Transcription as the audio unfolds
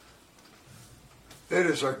It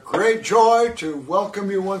is a great joy to welcome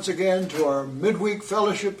you once again to our midweek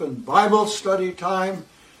fellowship and Bible study time.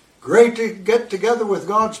 Great to get together with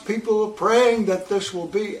God's people, praying that this will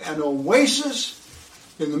be an oasis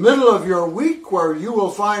in the middle of your week where you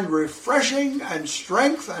will find refreshing and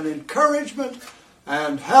strength and encouragement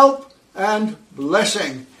and help and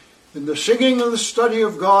blessing in the singing and the study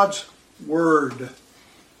of God's Word.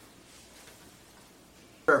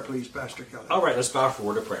 Prayer, please, Pastor Kelly. All right, let's bow for a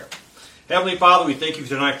word of prayer. Heavenly Father, we thank you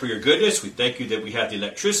tonight for your goodness. We thank you that we have the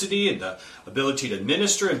electricity and the ability to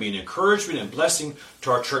minister and be an encouragement and blessing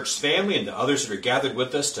to our church family and the others that are gathered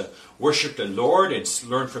with us to worship the Lord and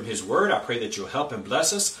learn from His Word. I pray that you'll help and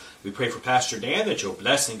bless us. We pray for Pastor Dan, that you'll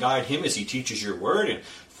bless and guide him as he teaches your Word and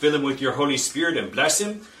fill him with your Holy Spirit and bless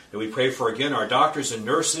him. And we pray for, again, our doctors and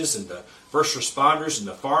nurses and the first responders and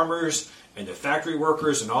the farmers and the factory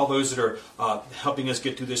workers and all those that are helping us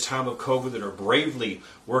get through this time of COVID, that are bravely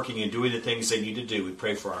working and doing the things they need to do. We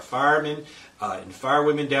pray for our firemen and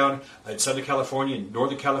firewomen down in Southern California and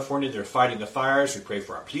Northern California that are fighting the fires. We pray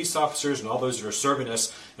for our police officers and all those that are serving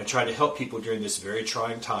us and trying to help people during this very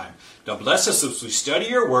trying time. Now bless us as we study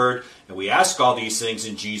your Word, and we ask all these things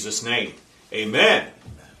in Jesus' name. Amen.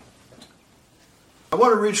 I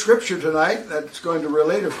want to read Scripture tonight that's going to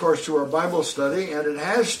relate, of course, to our Bible study, and it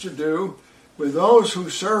has to do with those who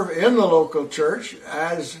serve in the local church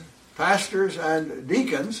as pastors and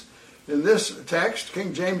deacons. In this text,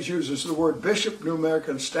 King James uses the word bishop. New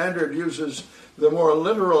American Standard uses the more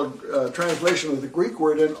literal translation of the Greek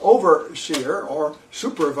word, an overseer or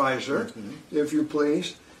supervisor, if you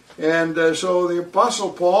please. And so the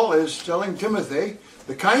Apostle Paul is telling Timothy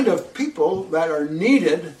the kind of people that are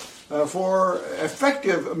needed for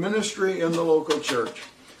effective ministry in the local church.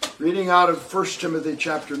 Reading out of 1 Timothy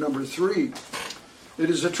chapter number 3, it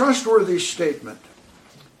is a trustworthy statement.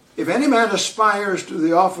 If any man aspires to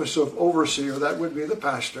the office of overseer, that would be the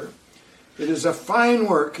pastor, it is a fine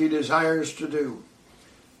work he desires to do.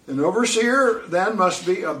 An overseer then must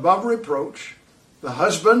be above reproach, the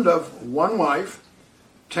husband of one wife,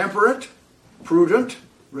 temperate, prudent,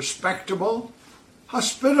 respectable,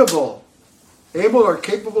 hospitable, able or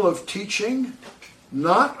capable of teaching,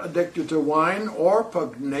 not addicted to wine or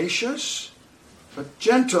pugnacious, but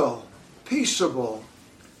gentle, peaceable,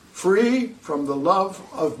 free from the love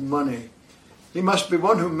of money. He must be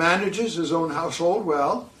one who manages his own household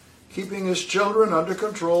well, keeping his children under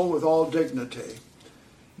control with all dignity.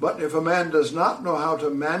 But if a man does not know how to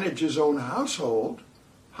manage his own household,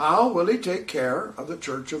 how will he take care of the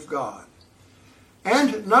church of God?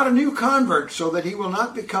 And not a new convert, so that he will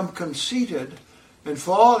not become conceited and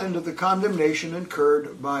fall into the condemnation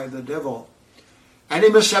incurred by the devil. And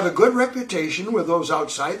he must have a good reputation with those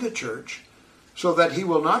outside the church, so that he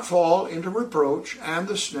will not fall into reproach and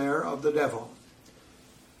the snare of the devil.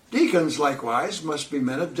 Deacons, likewise, must be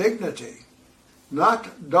men of dignity,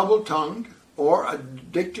 not double-tongued or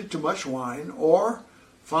addicted to much wine or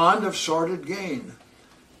fond of sordid gain,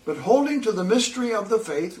 but holding to the mystery of the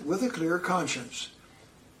faith with a clear conscience.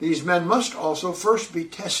 These men must also first be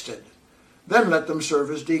tested. Then let them serve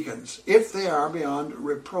as deacons, if they are beyond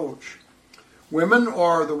reproach. Women,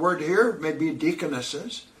 or the word here may be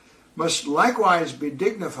deaconesses, must likewise be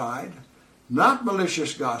dignified, not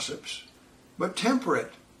malicious gossips, but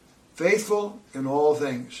temperate, faithful in all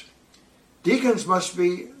things. Deacons must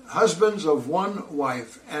be husbands of one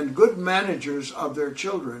wife and good managers of their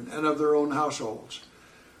children and of their own households.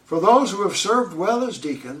 For those who have served well as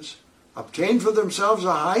deacons obtain for themselves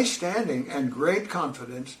a high standing and great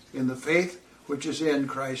confidence in the faith which is in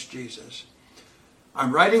Christ Jesus.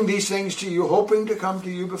 I'm writing these things to you, hoping to come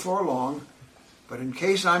to you before long, but in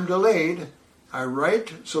case I'm delayed, I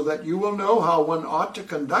write so that you will know how one ought to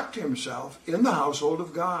conduct himself in the household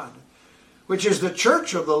of God, which is the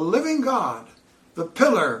church of the living God, the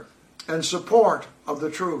pillar and support of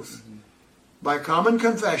the truth. By common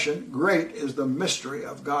confession, great is the mystery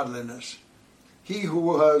of godliness. He who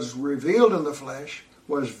was revealed in the flesh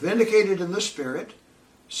was vindicated in the Spirit,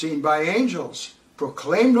 seen by angels,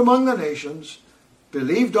 proclaimed among the nations,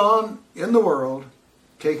 believed on in the world,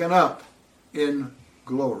 taken up in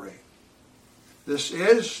glory. This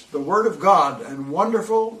is the Word of God, and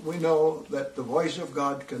wonderful we know that the voice of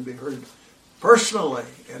God can be heard personally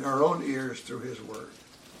in our own ears through His Word.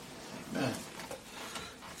 Amen.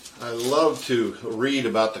 I love to read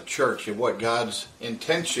about the church and what God's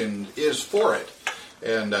intention is for it.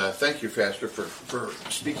 And thank you, Pastor, for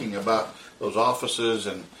speaking about those offices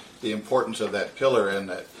and the importance of that pillar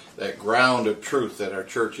and that ground of truth that our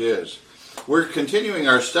church is. We're continuing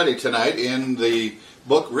our study tonight in the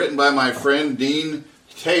book written by my friend Dean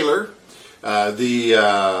Taylor,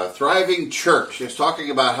 the thriving church. It's talking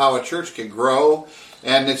about how a church can grow,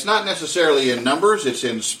 and it's not necessarily in numbers, it's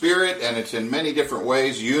in spirit, and it's in many different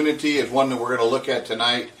ways. Unity is one that we're going to look at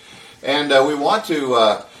tonight. And we want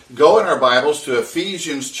to go in our Bibles to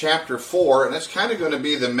Ephesians chapter 4, and that's kind of going to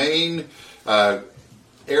be the main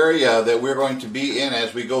area that we're going to be in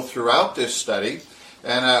as we go throughout this study.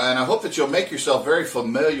 And I hope that you'll make yourself very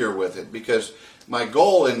familiar with it, because my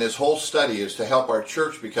goal in this whole study is to help our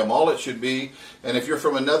church become all it should be, and if you're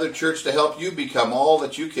from another church, to help you become all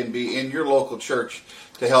that you can be in your local church,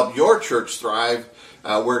 to help your church thrive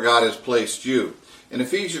where God has placed you. In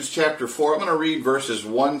Ephesians chapter 4, I'm going to read verses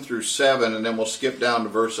 1 through 7, and then we'll skip down to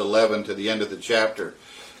verse 11 to the end of the chapter.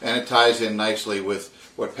 And it ties in nicely with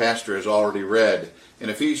what Pastor has already read. In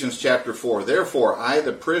Ephesians chapter 4, "Therefore, I,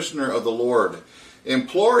 the prisoner of the Lord,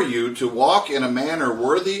 implore you to walk in a manner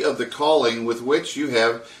worthy of the calling with which you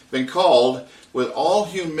have been called, with all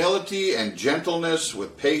humility and gentleness,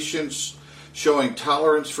 with patience, showing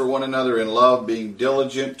tolerance for one another in love, being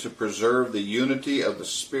diligent to preserve the unity of the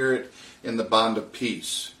Spirit in the bond of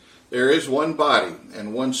peace. There is one body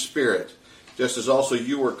and one Spirit, just as also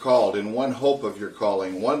you were called in one hope of your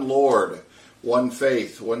calling, one Lord, one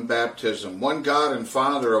faith, one baptism, one God and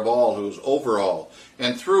Father of all, who is over all,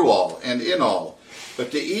 and through all, and in all.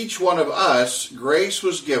 But to each one of us, grace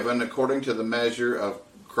was given according to the measure of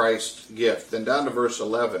Christ's gift." Then down to verse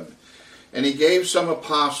 11. "And he gave some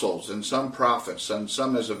apostles, and some prophets, and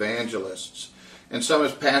some as evangelists, and some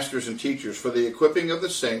as pastors and teachers, for the equipping of the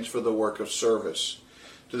saints for the work of service,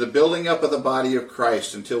 to the building up of the body of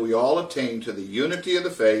Christ, until we all attain to the unity of the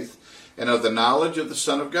faith, and of the knowledge of the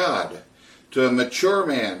Son of God, to a mature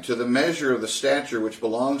man, to the measure of the stature which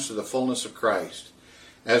belongs to the fullness of Christ.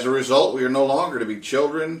 As a result, we are no longer to be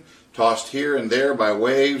children, tossed here and there by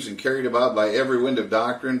waves and carried about by every wind of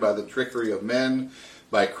doctrine, by the trickery of men,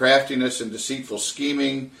 by craftiness and deceitful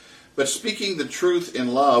scheming. But speaking the truth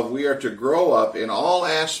in love, we are to grow up in all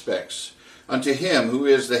aspects unto him who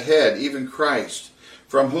is the head, even Christ,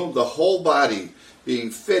 from whom the whole body,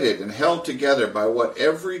 being fitted and held together by what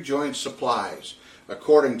every joint supplies,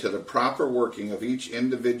 according to the proper working of each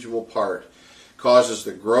individual part, causes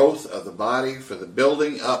the growth of the body for the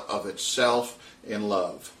building up of itself in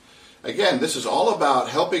love." Again, this is all about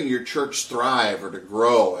helping your church thrive or to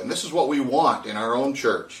grow, and this is what we want in our own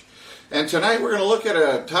church. And tonight we're going to look at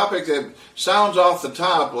a topic that sounds off the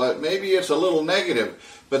top, like maybe it's a little negative,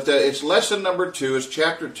 but it's lesson number 2, it's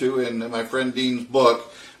chapter 2 in my friend Dean's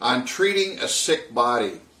book on treating a sick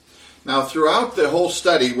body. Now, throughout the whole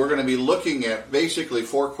study, we're going to be looking at basically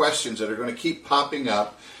 4 questions that are going to keep popping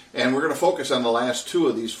up. And we're going to focus on the last 2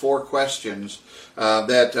 of these 4 questions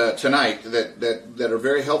tonight that are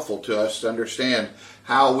very helpful to us to understand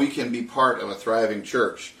how we can be part of a thriving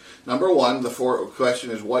church. Number 1, the 4th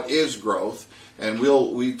question is, what is growth? And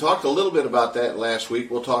we talked a little bit about that last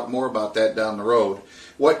week. We'll talk more about that down the road.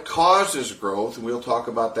 What causes growth? And we'll talk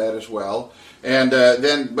about that as well. And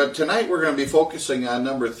but tonight we're going to be focusing on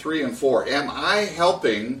number 3 and 4. Am I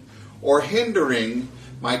helping or hindering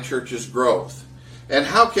my church's growth? And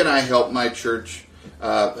how can I help my church,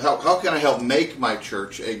 how can I help make my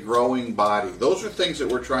church a growing body? Those are things that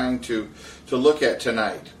we're trying to look at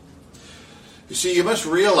tonight. You see, you must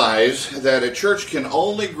realize that a church can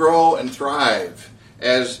only grow and thrive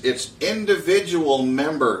as its individual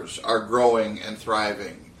members are growing and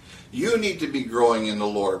thriving. You need to be growing in the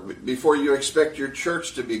Lord before you expect your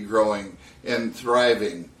church to be growing and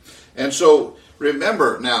thriving. And so,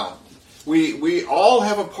 remember now, we all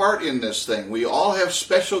have a part in this thing. We all have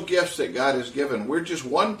special gifts that God has given. We're just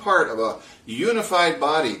one part of a unified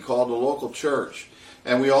body called the local church.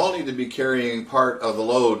 And we all need to be carrying part of the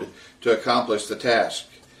load to accomplish the task.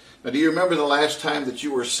 Now, do you remember the last time that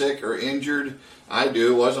you were sick or injured? I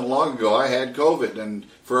do. It wasn't long ago. I had COVID. And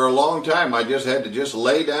for a long time, I just had to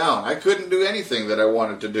lay down. I couldn't do anything that I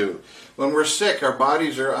wanted to do. When we're sick, our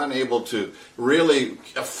bodies are unable to really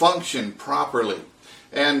function properly.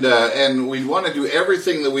 And we want to do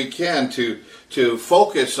everything that we can to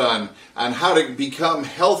focus on how to become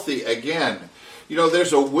healthy again. You know,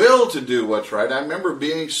 there's a will to do what's right. I remember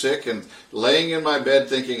being sick and laying in my bed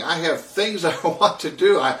thinking, I have things I want to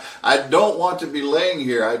do. I don't want to be laying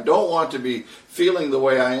here. I don't want to be feeling the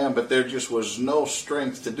way I am, but there just was no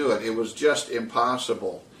strength to do it. It was just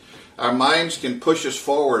impossible. Our minds can push us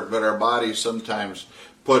forward, but our bodies sometimes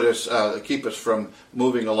keep us from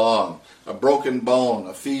moving along. A broken bone,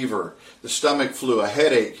 a fever, the stomach flu, a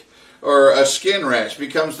headache, or a skin rash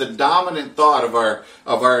becomes the dominant thought of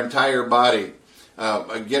our entire body.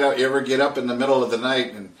 You ever get up in the middle of the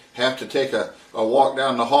night and have to take a walk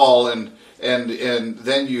down the hall and and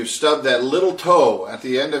then you stub that little toe at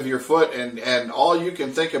the end of your foot, and all you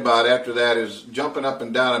can think about after that is jumping up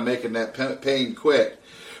and down and making that pain quit.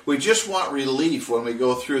 We just want relief when we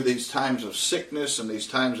go through these times of sickness and these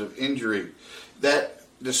times of injury. That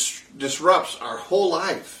disrupts our whole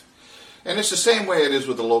life. And it's the same way it is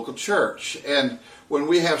with the local church. And when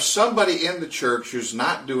we have somebody in the church who's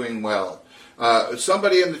not doing well,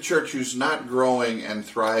 somebody in the church who's not growing and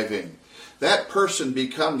thriving, that person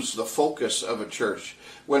becomes the focus of a church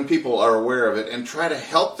when people are aware of it, and try to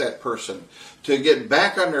help that person to get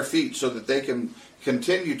back on their feet so that they can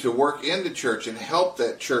continue to work in the church and help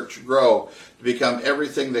that church grow to become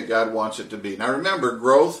everything that God wants it to be. Now remember,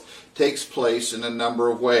 growth takes place in a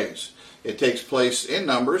number of ways. It takes place in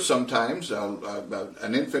numbers sometimes.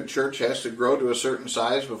 An infant church has to grow to a certain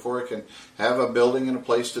size before it can have a building and a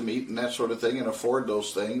place to meet and that sort of thing and afford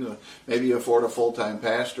those things. Maybe afford a full-time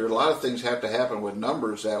pastor. A lot of things have to happen with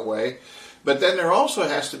numbers that way. But then there also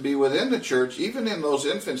has to be within the church, even in those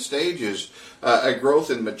infant stages, a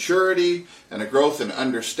growth in maturity and a growth in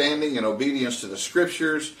understanding and obedience to the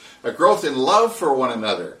Scriptures, a growth in love for one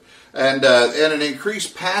another, and an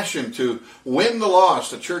increased passion to win the lost.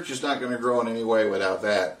 The church is not going to grow in any way without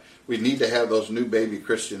that. We need to have those new baby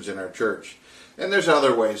Christians in our church. And there's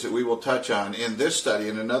other ways that we will touch on in this study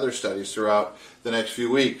and in other studies throughout the next few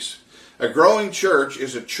weeks. A growing church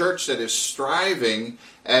is a church that is striving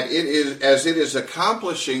as it is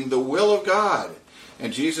accomplishing the will of God.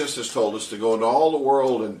 And Jesus has told us to go into all the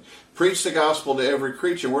world and preach the gospel to every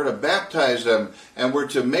creature. We're to baptize them, and we're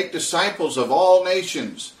to make disciples of all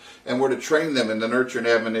nations, and we're to train them in the nurture and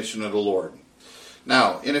admonition of the Lord.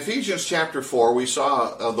 Now, in Ephesians chapter 4, we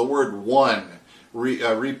saw the word one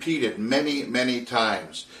repeated many, many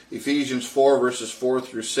times. Ephesians 4, verses 4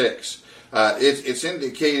 through 6. It's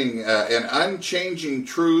indicating an unchanging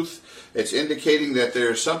truth. It's indicating that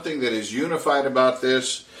there is something that is unified about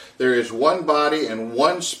this. There is one body and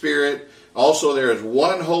one Spirit. Also, there is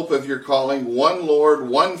one hope of your calling, one Lord,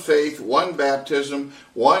 one faith, one baptism,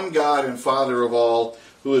 one God and Father of all,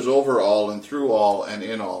 who is over all and through all and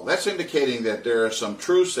in all. That's indicating that there are some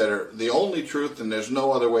truths that are the only truth, and there's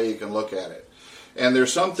no other way you can look at it. And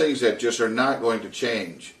there's some things that just are not going to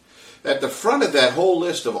change. At the front of that whole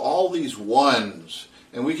list of all these ones,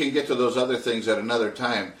 and we can get to those other things at another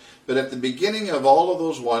time, but at the beginning of all of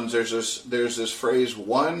those ones, there's this phrase,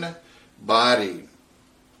 one body.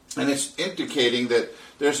 And it's indicating that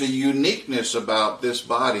there's a uniqueness about this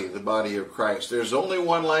body, the body of Christ. There's only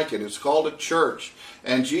one like it. It's called a church.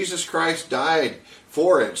 And Jesus Christ died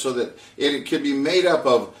for it so that it could be made up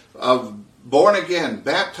of born again,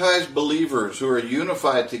 baptized believers who are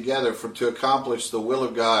unified together to accomplish the will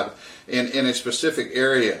of God in a specific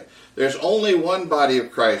area. There's only one body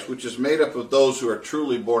of Christ, which is made up of those who are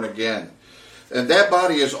truly born again. And that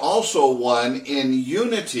body is also one in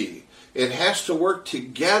unity. It has to work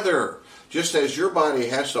together, just as your body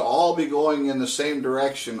has to all be going in the same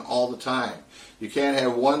direction all the time. You can't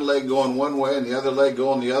have one leg going one way and the other leg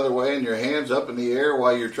going the other way and your hands up in the air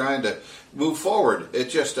while you're trying to move forward. It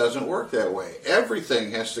just doesn't work that way.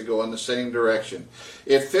 Everything has to go in the same direction.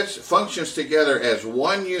 It functions together as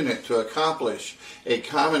one unit to accomplish a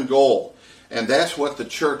common goal. And that's what the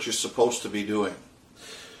church is supposed to be doing.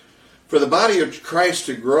 For the body of Christ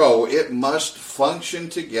to grow, it must function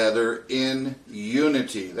together in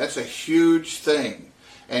unity. That's a huge thing.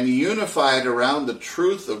 And unified around the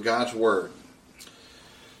truth of God's Word.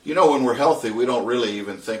 You know, when we're healthy, we don't really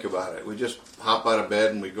even think about it. We just hop out of bed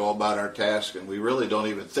and we go about our task, and we really don't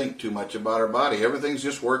even think too much about our body. Everything's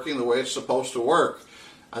just working the way it's supposed to work.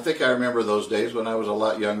 I think I remember those days when I was a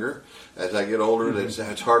lot younger. As I get older,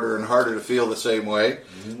 it's harder and harder to feel the same way.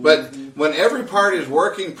 But when every part is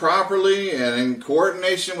working properly and in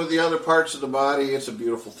coordination with the other parts of the body, it's a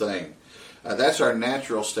beautiful thing. That's our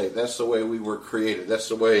natural state. That's the way we were created. That's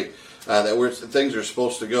the way things are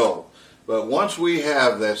supposed to go. But once we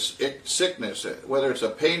have this sickness, whether it's a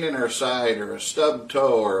pain in our side or a stubbed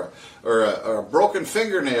toe or a broken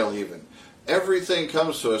fingernail even, everything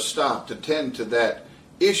comes to a stop to tend to that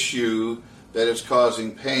issue that is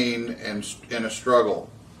causing pain and a struggle.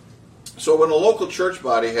 So when a local church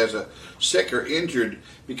body has is sick or injured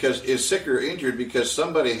because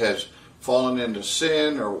somebody has fallen into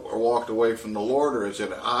sin or walked away from the Lord or is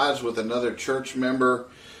at odds with another church member,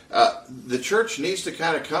 the church needs to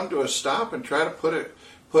kind of come to a stop and try to put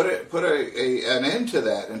an end to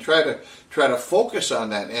that and try to focus on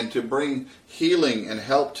that and to bring healing and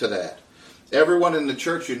help to that. Everyone in the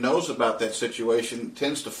church who knows about that situation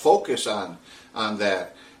tends to focus on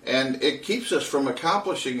that. And it keeps us from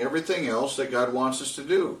accomplishing everything else that God wants us to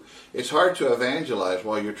do. It's hard to evangelize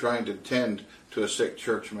while you're trying to tend to a sick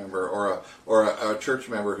church member or a church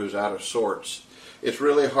member who's out of sorts. It's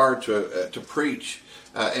really hard to preach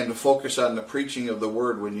and to focus on the preaching of the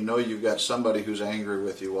word when you know you've got somebody who's angry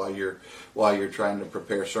with you while you're trying to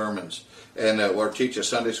prepare sermons and or teach a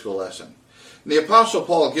Sunday school lesson. And the Apostle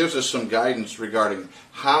Paul gives us some guidance regarding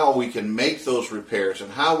how we can make those repairs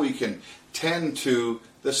and how we can tend to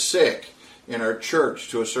the sick in our church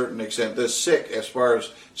to a certain extent, the sick as far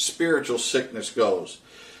as spiritual sickness goes.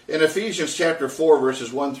 In Ephesians chapter 4,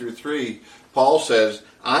 verses 1 through 3, Paul says,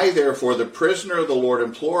 I, therefore, the prisoner of the Lord,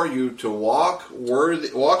 implore you to walk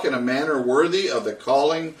in a manner worthy of the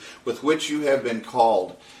calling with which you have been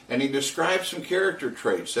called. And he describes some character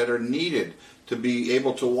traits that are needed to be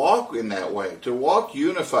able to walk in that way, to walk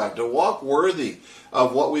unified, to walk worthy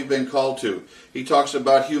of what we've been called to. He talks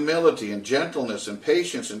about humility and gentleness and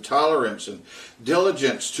patience and tolerance and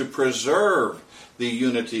diligence to preserve the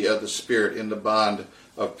unity of the Spirit in the bond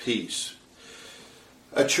of peace.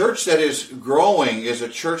 A church that is growing is a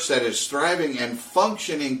church that is thriving and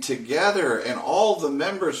functioning together, and all the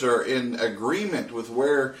members are in agreement with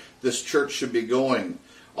where this church should be going.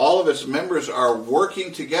 All of its members are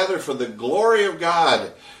working together for the glory of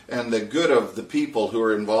God and the good of the people who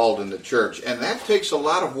are involved in the church. And that takes a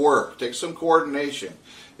lot of work. It takes some coordination.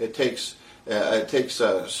 It takes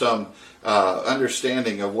some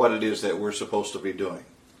understanding of what it is that we're supposed to be doing.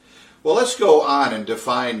 Well, let's go on and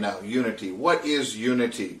define now unity. What is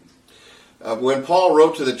unity? When Paul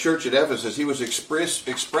wrote to the church at Ephesus, he was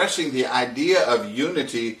expressing the idea of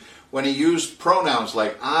unity when he used pronouns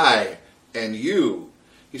like I and you.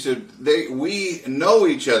 He said, we know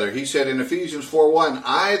each other. He said in Ephesians 4:1,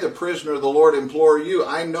 I, the prisoner of the Lord, implore you.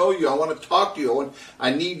 I know you. I want to talk to you.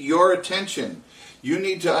 I need your attention. You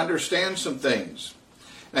need to understand some things.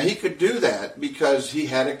 Now, he could do that because he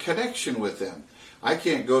had a connection with them. I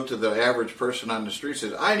can't go to the average person on the street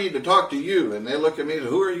and say, I need to talk to you. And they look at me and say,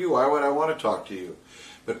 who are you? Why would I want to talk to you?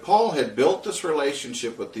 But Paul had built this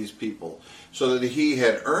relationship with these people so that he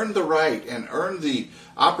had earned the right and earned the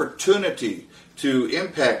opportunity to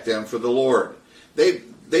impact them for the Lord. They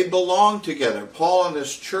belonged together. Paul and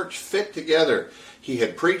his church fit together. He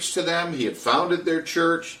had preached to them, he had founded their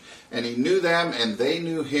church, and he knew them and they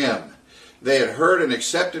knew him. They had heard and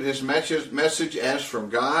accepted his message as from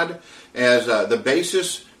God, as the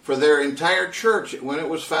basis for their entire church when it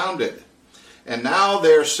was founded. And now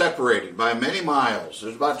they're separated by many miles.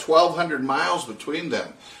 There's about 1,200 miles between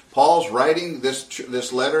them. Paul's writing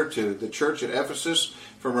this letter to the church at Ephesus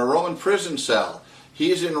from a Roman prison cell.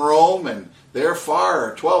 He's in Rome, and they're far,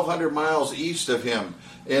 1,200 miles east of him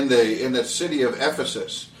in the city of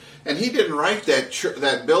Ephesus. And he didn't write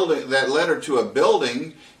that letter to a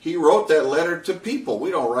building. He wrote that letter to people.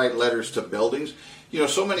 We don't write letters to buildings. You know,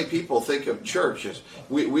 so many people think of church as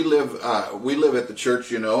we live at the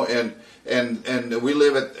church, you know, and we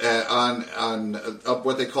live on up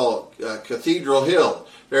what they call Cathedral Hill.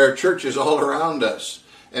 There are churches all around us,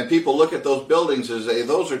 and people look at those buildings as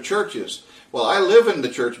those are churches. Well, I live in the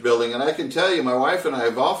church building, and I can tell you, my wife and I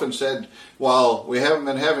have often said, while we haven't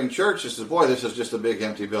been having church, she says, boy, this is just a big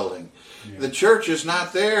empty building. Yeah. The church is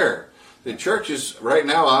not there. The church is right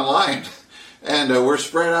now online, and we're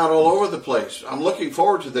spread out all over the place. I'm looking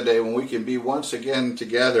forward to the day when we can be once again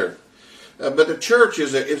together. But the church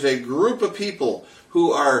is a group of people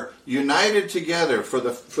who are united together for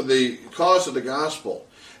the cause of the gospel.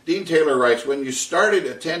 Dean Taylor writes, when you started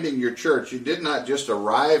attending your church, you did not just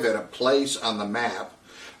arrive at a place on the map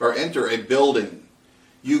or enter a building.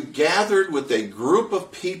 You gathered with a group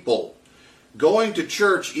of people. Going to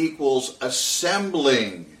church equals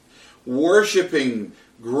assembling, worshiping,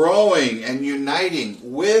 growing, and uniting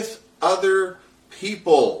with other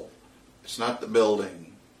people. It's not the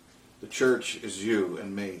building. The church is you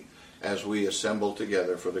and me as we assemble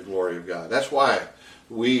together for the glory of God. That's why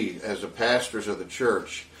we, as the pastors of the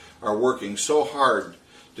church, are working so hard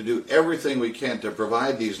to do everything we can to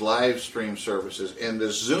provide these live stream services and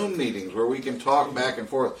the Zoom meetings where we can talk back and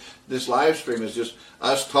forth. This live stream is just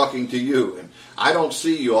us talking to you. And I don't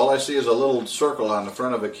see you. All I see is a little circle on the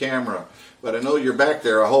front of a camera. But I know you're back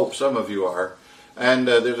there. I hope some of you are. And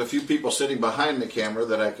there's a few people sitting behind the camera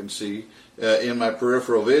that I can see in my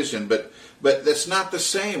peripheral vision. But that's not the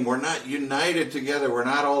same. We're not united together. We're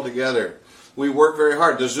not all together. We work very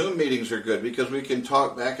hard. The Zoom meetings are good because we can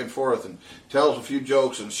talk back and forth and tell a few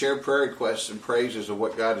jokes and share prayer requests and praises of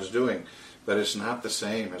what God is doing. But it's not the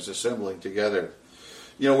same as assembling together.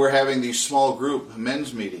 we're having these small group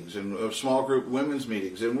men's meetings and small group women's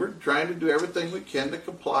meetings, and we're trying to do everything we can to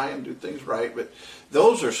comply and do things right. But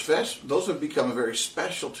those have become very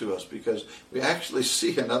special to us because we actually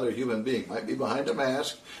see another human being. Might be behind a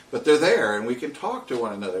mask, but they're there, and we can talk to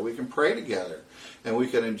one another. We can pray together, and we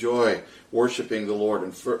can enjoy worshiping the Lord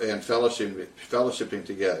and fellowshipping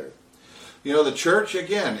together. The church,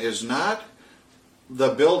 again, is not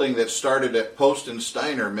the building that started at Post and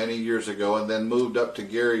Steiner many years ago and then moved up to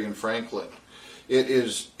Gary and Franklin. It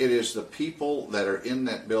is the people that are in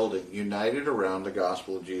that building united around the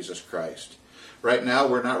gospel of Jesus Christ. Right now,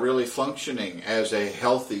 we're not really functioning as a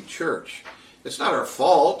healthy church. It's not our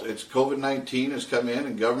fault. It's COVID-19 has come in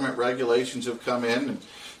and government regulations have come in. And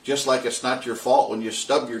just like it's not your fault when you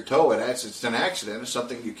stub your toe, it's an accident. It's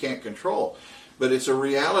something you can't control. But it's a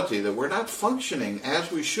reality that we're not functioning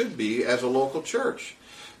as we should be as a local church.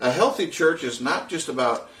 A healthy church is not just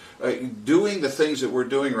about doing the things that we're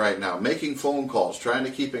doing right now, making phone calls, trying to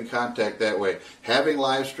keep in contact that way, having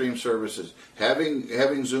live stream services,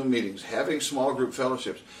 having Zoom meetings, having small group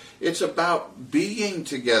fellowships. It's about being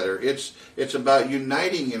together. It's about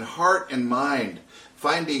uniting in heart and mind,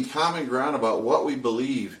 finding common ground about what we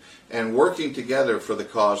believe, and working together for the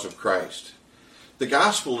cause of Christ. The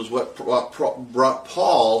gospel is what brought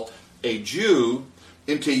Paul, a Jew,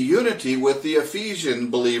 into unity with the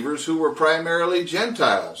Ephesian believers who were primarily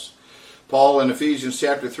Gentiles. Paul in Ephesians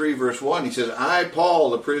chapter 3 verse 1, he says, I,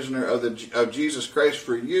 Paul, the prisoner of Jesus Christ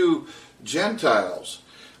for you Gentiles.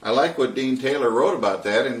 I like what Dean Taylor wrote about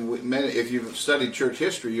that, and if you've studied church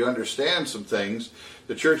history, you understand some things.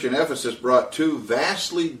 The church in Ephesus brought two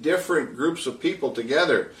vastly different groups of people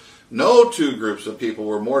together. No two groups of people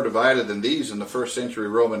were more divided than these in the first century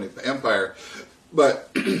Roman Empire.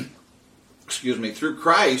 But, through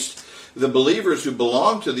Christ, the believers who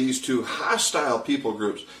belonged to these two hostile people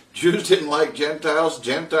groups, Jews didn't like Gentiles,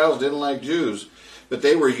 Gentiles didn't like Jews, but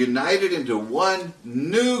they were united into one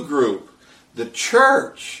new group, the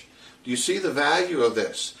church. Do you see the value of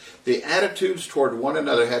this? The attitudes toward one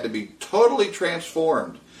another had to be totally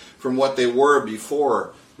transformed from what they were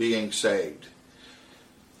before being saved.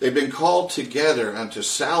 They've been called together unto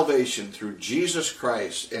salvation through Jesus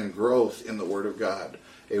Christ and growth in the Word of God.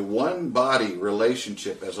 A one-body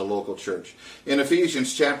relationship as a local church. In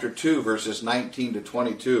Ephesians chapter 2, verses 19 to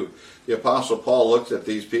 22, the Apostle Paul wrote to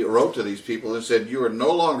these people and said, you are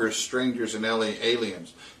no longer strangers and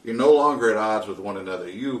aliens. You're no longer at odds with one another.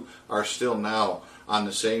 You are still now on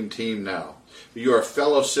the same team now. You are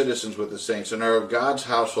fellow citizens with the saints and are of God's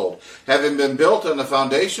household, having been built on the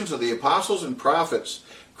foundations of the apostles and prophets,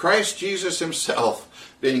 Christ Jesus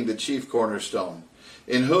himself being the chief cornerstone,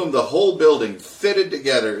 in whom the whole building fitted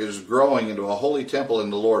together is growing into a holy temple in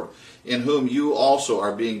the Lord, in whom you also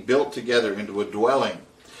are being built together into a dwelling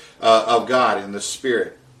of God in the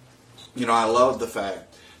Spirit. I love the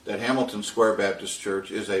fact that Hamilton Square Baptist Church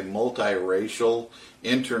is a multiracial,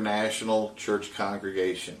 international church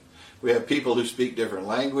congregation. We have people who speak different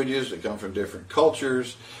languages, they come from different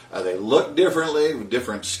cultures, they look differently, with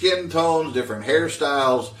different skin tones, different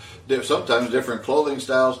hairstyles, sometimes different clothing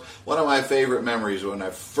styles. One of my favorite memories when I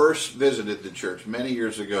first visited the church many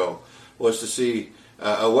years ago was to see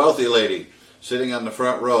a wealthy lady sitting on the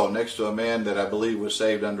front row next to a man that I believe was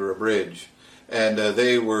saved under a bridge. And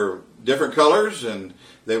they were different colors, and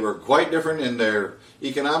they were quite different in their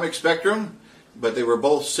economic spectrum, but they were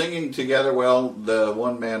both singing together. Well, the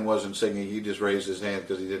one man wasn't singing. He just raised his hand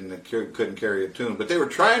because he couldn't carry a tune. But they were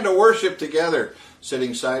trying to worship together,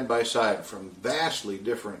 sitting side by side from vastly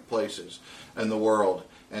different places in the world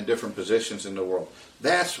and different positions in the world.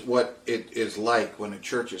 That's what it is like when a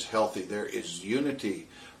church is healthy. There is unity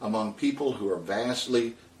among people who are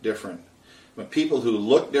vastly different. When people who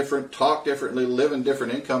look different, talk differently, live in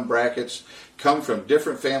different income brackets, come from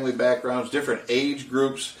different family backgrounds, different age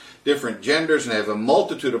groups, different genders, and have a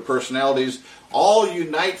multitude of personalities, all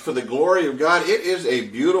unite for the glory of God, it is a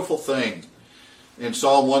beautiful thing. In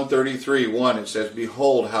Psalm 133:1, it says,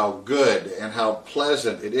 behold how good and how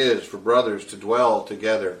pleasant it is for brothers to dwell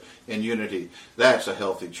together in unity. That's a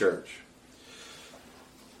healthy church.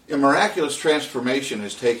 A miraculous transformation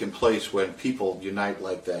has taken place when people unite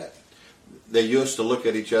like that. They used to look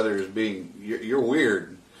at each other as being, you're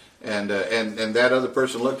weird. And that other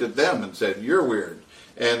person looked at them and said, you're weird.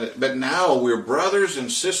 But now we're brothers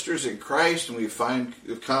and sisters in Christ, and we find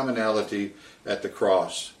commonality at the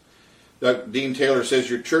cross. Dean Taylor says,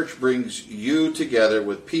 your church brings you together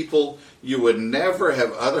with people you would never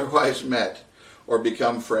have otherwise met or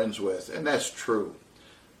become friends with. And that's true.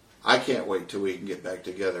 I can't wait till we can get back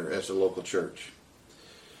together as a local church.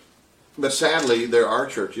 But sadly, there are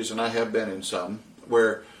churches, and I have been in some,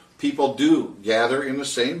 where people do gather in the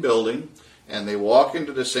same building, and they walk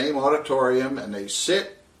into the same auditorium, and they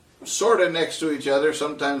sit sort of next to each other.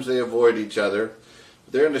 Sometimes they avoid each other.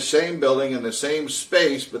 They're in the same building, in the same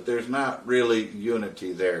space, but there's not really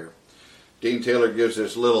unity there. Dean Taylor gives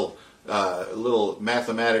this little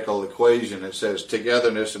mathematical equation. It says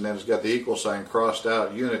togetherness, and then it's got the equal sign crossed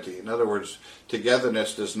out, unity. In other words,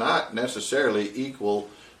 togetherness does not necessarily equal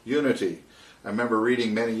unity. I remember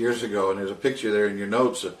reading many years ago, and there's a picture there in your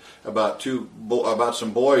notes about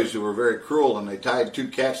some boys who were very cruel, and they tied two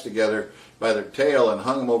cats together by their tail and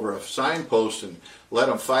hung them over a signpost and let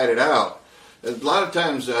them fight it out. A lot of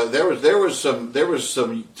times there was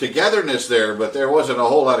some togetherness there, but there wasn't a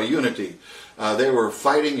whole lot of unity. They were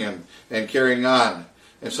fighting and carrying on,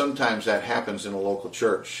 and sometimes that happens in a local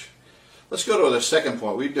church. Let's go to the second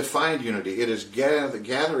point. We've defined unity. It is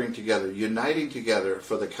gathering together, uniting together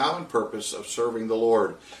for the common purpose of serving the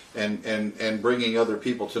Lord and bringing other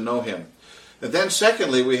people to know Him. And then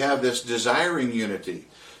secondly, we have this desiring unity.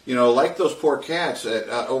 You know, like those poor cats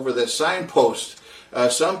over the signpost,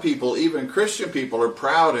 some people, even Christian people, are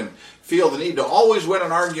proud and feel the need to always win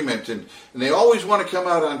an argument, and they always want to come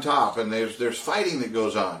out on top, and there's fighting that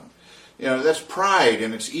goes on. You know, that's pride,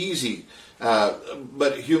 and it's easy.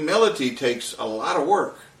 But humility takes a lot of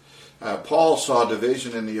work. Paul saw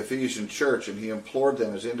division in the Ephesian church, and he implored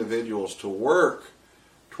them as individuals to work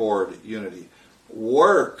toward unity.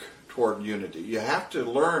 Work toward unity. You have to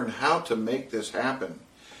learn how to make this happen.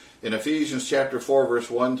 In Ephesians chapter 4, verse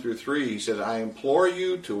 1 through 3, he says, I implore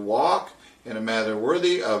you to walk in a manner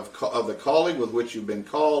worthy of the calling with which you've been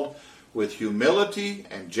called, with humility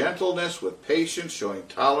and gentleness, with patience, showing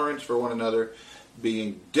tolerance for one another,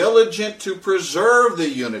 being diligent to preserve the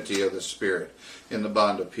unity of the Spirit in the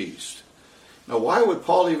bond of peace. Now, why would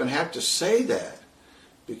Paul even have to say that?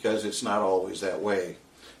 Because it's not always that way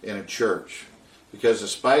in a church. Because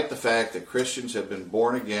despite the fact that Christians have been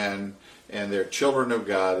born again and they're children of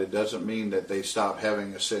God, it doesn't mean that they stop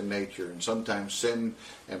having a sin nature. And sometimes sin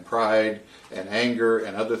and pride and anger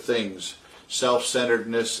and other things,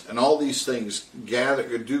 self-centeredness, and all these things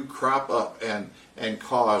do crop up and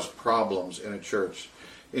cause problems in a church.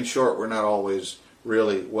 In short, we're not always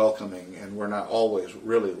really welcoming, and we're not always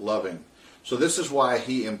really loving. So this is why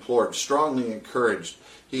he implored, strongly encouraged,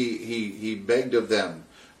 he begged of them,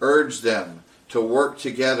 urged them to work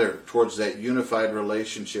together towards that unified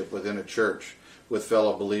relationship within a church with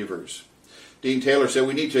fellow believers. Dean Taylor said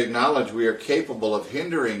we need to acknowledge we are capable of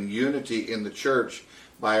hindering unity in the church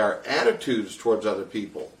by our attitudes towards other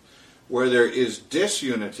people. Where there is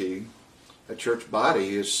disunity, a church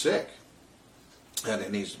body is sick, and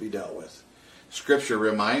it needs to be dealt with. Scripture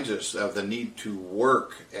reminds us of the need to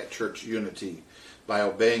work at church unity by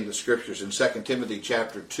obeying the Scriptures. In 2 Timothy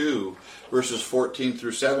chapter 2, verses 14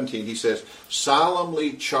 through 17, he says,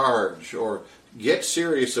 solemnly charge, or get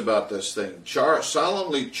serious about this thing.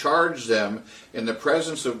 Solemnly charge them in the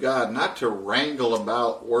presence of God not to wrangle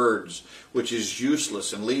about words, which is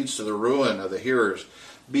useless and leads to the ruin of the hearers.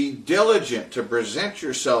 Be diligent to present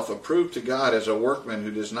yourself approved to God as a workman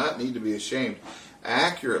who does not need to be ashamed,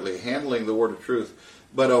 accurately handling the word of truth.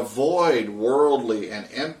 But avoid worldly and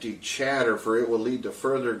empty chatter, for it will lead to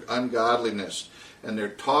further ungodliness, and their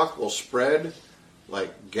talk will spread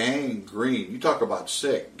like gangrene. You talk about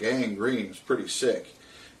sick. Gangrene is pretty sick.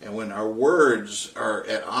 And when our words are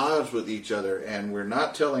at odds with each other and we're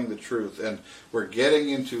not telling the truth and we're getting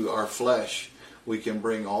into our flesh, we can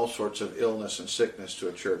bring all sorts of illness and sickness to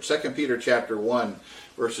a church. 2 Peter chapter 1,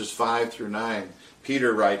 verses 5 through 9,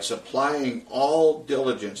 Peter writes, applying all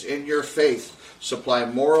diligence in your faith, supply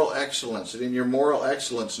moral excellence, and in your moral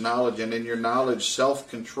excellence knowledge, and in your knowledge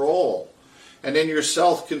self-control, and in your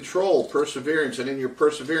self-control perseverance, and in your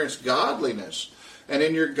perseverance godliness, and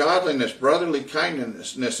in your godliness brotherly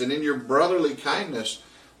kindness, and in your brotherly kindness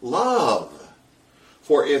love.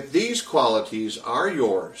 For if these qualities are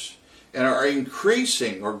yours and are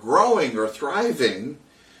increasing or growing or thriving,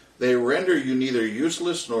 they render you neither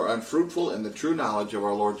useless nor unfruitful in the true knowledge of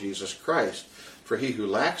our Lord Jesus Christ. For he who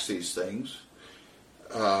lacks these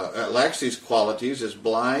qualities is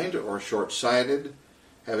blind or short-sighted,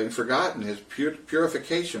 having forgotten his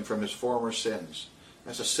purification from his former sins.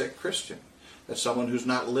 That's a sick Christian. That's someone who's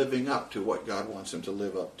not living up to what God wants him to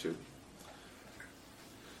live up to.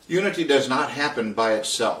 Unity does not happen by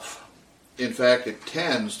itself. In fact, it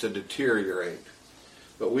tends to deteriorate.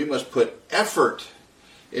 But we must put effort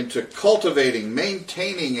into cultivating,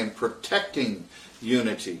 maintaining, and protecting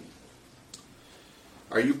unity.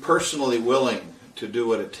 Are you personally willing to do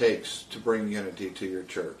what it takes to bring unity to your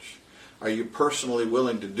church? Are you personally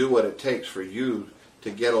willing to do what it takes for you to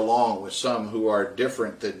get along with some who are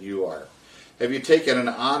different than you are? Have you taken an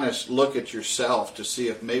honest look at yourself to see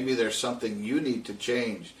if maybe there's something you need to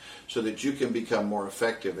change so that you can become more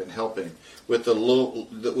effective in helping with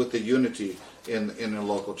the unity in a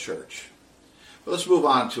local church? But let's move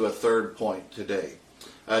on to a third point today.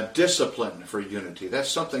 Discipline for unity. That's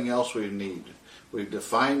something else we need. We've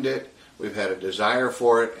defined it. We've had a desire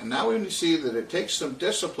for it. And now we see that it takes some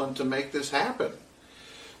discipline to make this happen.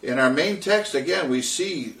 In our main text, again, we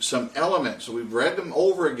see some elements. We've read them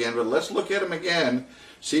over again, but let's look at them again.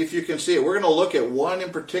 See if you can see it. We're going to look at one in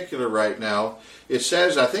particular right now. It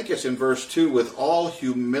says, I think it's in verse 2, with all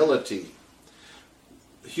humility.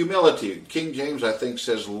 Humility. King James, I think,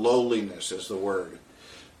 says lowliness is the word.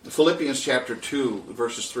 Philippians chapter 2,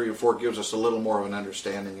 verses 3 and 4 gives us a little more of an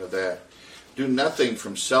understanding of that. Do nothing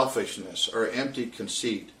from selfishness or empty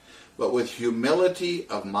conceit, but with humility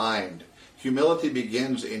of mind. Humility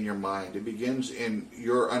begins in your mind. It begins in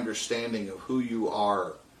your understanding of who you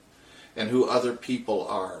are and who other people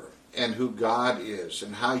are and who God is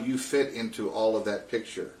and how you fit into all of that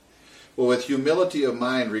picture. Well, with humility of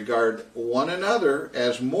mind, regard one another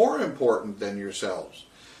as more important than yourselves.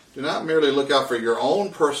 Do not merely look out for your own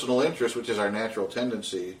personal interest, which is our natural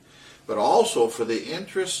tendency, but also for the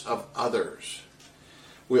interests of others.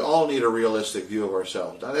 We all need a realistic view of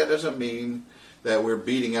ourselves. Now, that doesn't mean that we're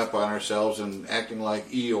beating up on ourselves and acting like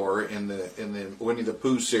Eeyore in the Winnie the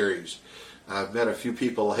Pooh series. I've met a few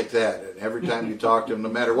people like that, and every time you talk to them, no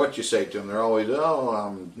matter what you say to them, they're always,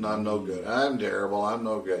 I'm no good, I'm terrible, I'm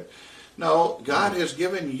no good. No, God has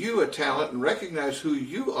given you a talent, and recognize who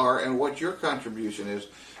you are and what your contribution is,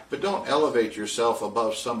 but don't elevate yourself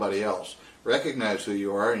above somebody else. Recognize who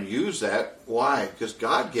you are and use that. Why? Because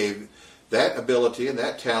God gave that ability and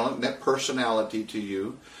that talent and that personality to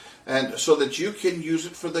you, and so that you can use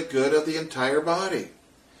it for the good of the entire body.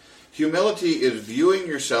 Humility is viewing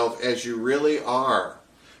yourself as you really are,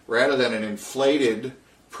 rather than an inflated,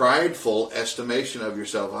 prideful estimation of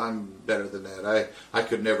yourself. I'm better than that. I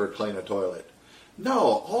could never clean a toilet. No,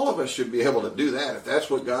 all of us should be able to do that if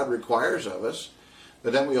that's what God requires of us.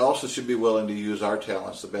 But then we also should be willing to use our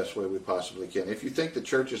talents the best way we possibly can. If you think the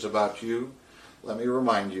church is about you, let me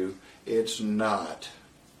remind you, it's not.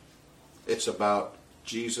 It's about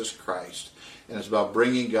Jesus Christ. And it's about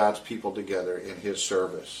bringing God's people together in His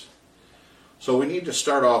service. So we need to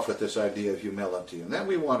start off with this idea of humility. And then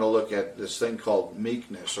we want to look at this thing called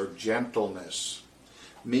meekness or gentleness.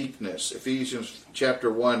 Meekness. Ephesians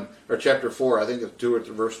chapter 1 or chapter 4, I think it's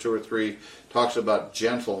verse 2 or 3, talks about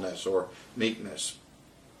gentleness or meekness.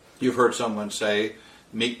 You've heard someone say,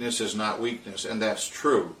 meekness is not weakness, and that's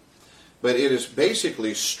true. But it is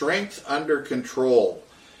basically strength under control.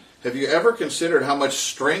 Have you ever considered how much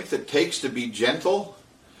strength it takes to be gentle?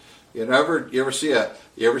 You ever see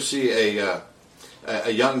a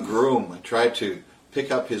young groom try to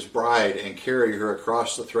pick up his bride and carry her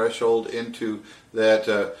across the threshold into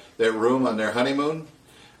that room on their honeymoon?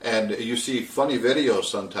 And you see funny videos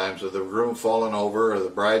sometimes of the groom falling over or the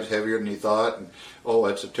bride's heavier than he thought, and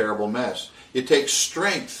it's a terrible mess. It takes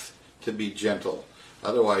strength to be gentle.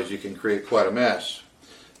 Otherwise, you can create quite a mess.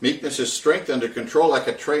 Meekness is strength under control like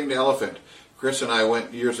a trained elephant. Chris and I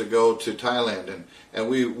went years ago to Thailand, and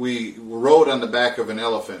we rode on the back of an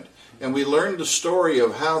elephant. And we learned the story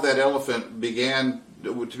of how that elephant began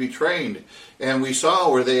to be trained. And we saw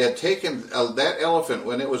where they had taken that elephant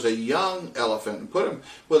when it was a young elephant and put him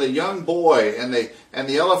with a young boy, and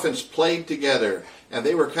the elephants played together. And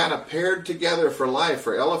they were kind of paired together for life,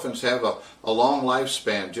 for elephants have a long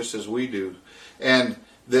lifespan, just as we do. And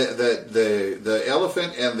the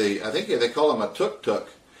elephant and I think they call him a tuk-tuk,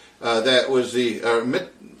 that was the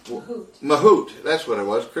Mahout. That's what it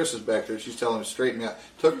was. Chris is back there. She's telling me straighten me out.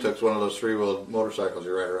 Tuk-tuk's one of those three-wheeled motorcycles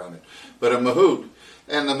you ride around in. But a Mahout.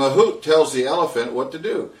 And the Mahout tells the elephant what to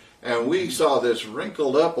do. And we saw this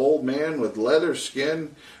wrinkled up old man with leather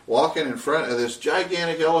skin walking in front of this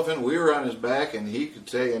gigantic elephant. We were on his back, and he could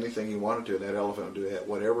say anything he wanted to, and that elephant would do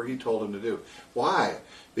whatever he told him to do. Why?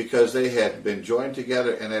 Because they had been joined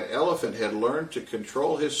together, and that elephant had learned to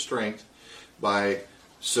control his strength by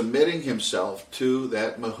submitting himself to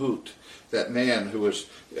that Mahout, that man who was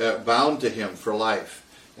bound to him for life.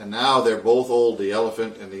 And now they're both old, the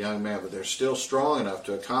elephant and the young man, but they're still strong enough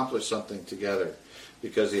to accomplish something together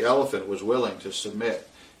because the elephant was willing to submit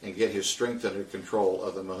and get his strength under control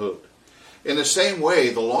of the Mahout. In the same way,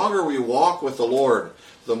 the longer we walk with the Lord,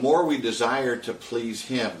 the more we desire to please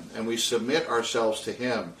Him, and we submit ourselves to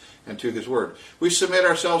Him and to His Word. We submit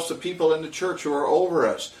ourselves to people in the church who are over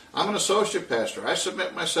us. I'm an associate pastor. I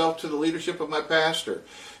submit myself to the leadership of my pastor.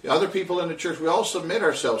 The other people in the church, we all submit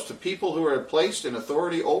ourselves to people who are placed in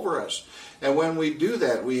authority over us. And when we do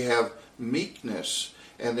that, we have meekness,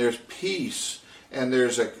 and there's peace, and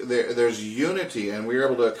there's unity, and we're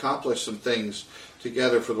able to accomplish some things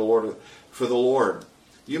together for the Lord.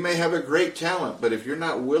 You may have a great talent, but if you're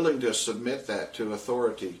not willing to submit that to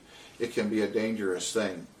authority, it can be a dangerous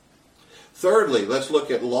thing. Thirdly, let's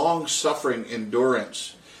look at long-suffering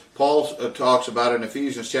endurance. Paul talks about it in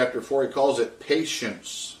Ephesians chapter 4. He calls it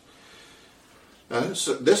patience.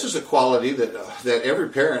 So this is a quality that every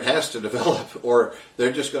parent has to develop, or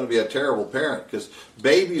they're just going to be a terrible parent, because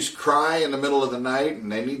babies cry in the middle of the night,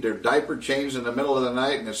 and they need their diaper changed in the middle of the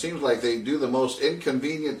night, and it seems like they do the most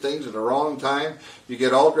inconvenient things at the wrong time. You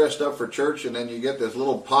get all dressed up for church, and then you get this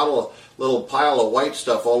little pile of white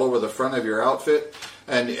stuff all over the front of your outfit,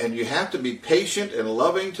 and you have to be patient and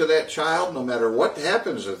loving to that child no matter what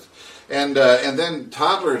happens. And then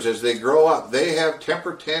toddlers, as they grow up, they have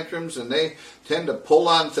temper tantrums, and they tend to pull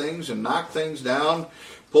on things and knock things down,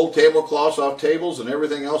 pull tablecloths off tables and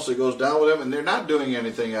everything else that goes down with them. And they're not doing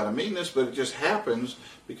anything out of meanness, but it just happens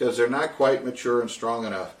because they're not quite mature and strong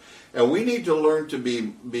enough. And we need to learn to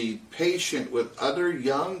be patient with other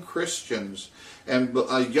young Christians and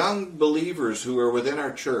young believers who are within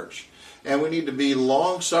our church. And we need to be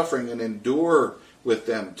long-suffering and endure with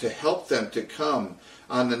them to help them to come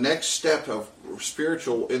on the next step of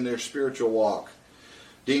in their spiritual walk.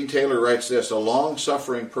 Dean Taylor writes this: a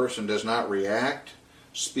long-suffering person does not react,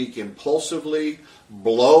 speak impulsively,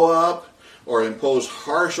 blow up, or impose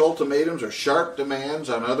harsh ultimatums or sharp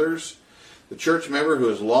demands on others. The church member who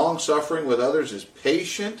is long-suffering with others is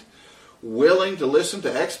patient, willing to listen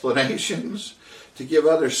to explanations, to give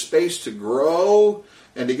others space to grow,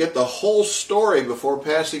 and to get the whole story before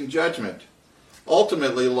passing judgment.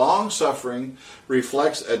 Ultimately, long-suffering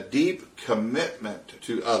reflects a deep commitment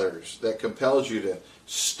to others that compels you to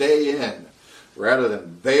stay in rather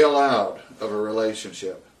than bail out of a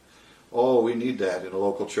relationship. Oh, we need that in a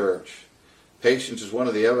local church. Patience is one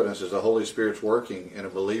of the evidences the Holy Spirit's working in a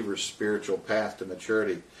believer's spiritual path to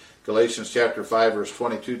maturity. Galatians chapter 5 verse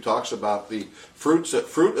 22 talks about the fruit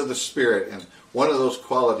of the Spirit, and one of those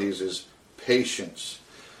qualities is patience.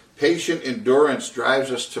 Patient endurance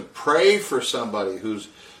drives us to pray for somebody who's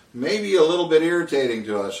maybe a little bit irritating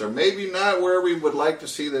to us, or maybe not where we would like to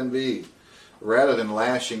see them be, rather than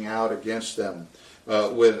lashing out against them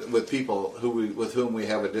with people with whom we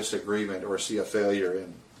have a disagreement or see a failure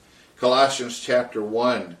in. Colossians chapter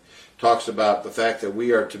 1 talks about the fact that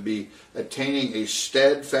we are to be attaining a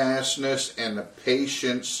steadfastness and a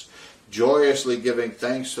patience, joyously giving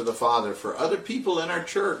thanks to the Father for other people in our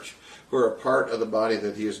church who are a part of the body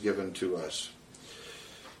that He has given to us.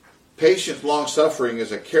 Patience, long-suffering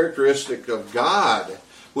is a characteristic of God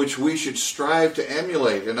which we should strive to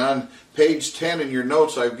emulate. And on page 10 in your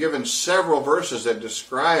notes, I've given several verses that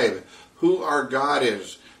describe who our God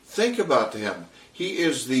is. Think about Him. He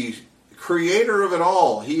is the creator of it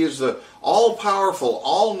all. He is the all-powerful,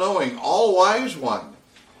 all-knowing, all-wise one.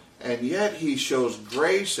 And yet He shows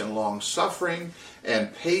grace and long-suffering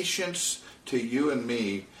and patience to you and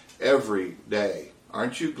me every day.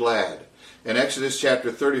 Aren't you glad? In Exodus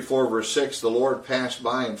chapter 34 verse 6, the Lord passed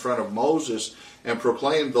by in front of Moses and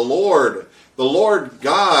proclaimed, the Lord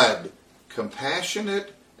God,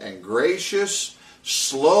 compassionate and gracious,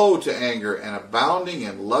 slow to anger, and abounding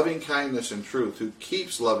in loving kindness and truth, who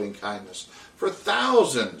keeps loving kindness for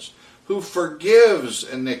thousands, who forgives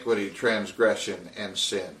iniquity, transgression, and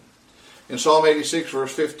sin. In Psalm 86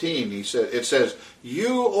 verse 15, it says,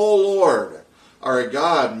 you, O Lord, are a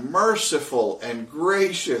God merciful and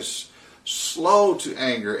gracious, slow to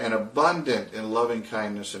anger, and abundant in loving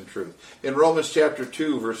kindness and truth. In Romans chapter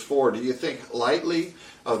 2, verse 4, do you think lightly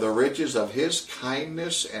of the riches of His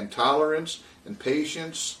kindness and tolerance and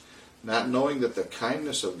patience, not knowing that the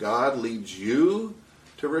kindness of God leads you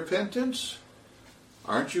to repentance?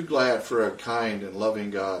 Aren't you glad for a kind and loving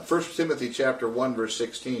God? 1 Timothy chapter 1, verse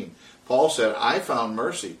 16, Paul said, I found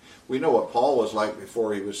mercy. We know what Paul was like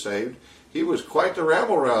before he was saved. He was quite the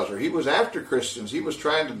rabble-rouser. He was after Christians. He was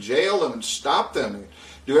trying to jail them and stop them and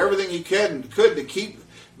do everything he could to keep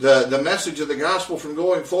the message of the gospel from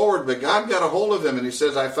going forward. But God got a hold of him, and he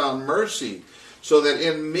says, I found mercy, so that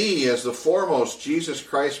in me, as the foremost, Jesus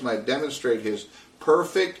Christ might demonstrate His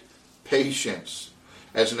perfect patience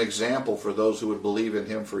as an example for those who would believe in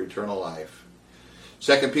Him for eternal life.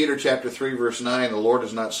 2 Peter chapter 3, verse 9, the Lord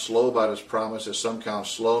is not slow about His promise, as some count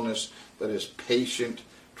slowness, but is patient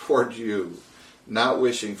toward you, not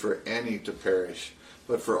wishing for any to perish,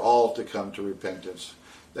 but for all to come to repentance.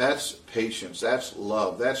 That's patience, that's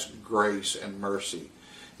love, that's grace and mercy.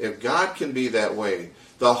 If God can be that way,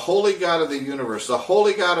 the holy God of the universe, the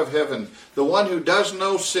holy God of heaven, the one who does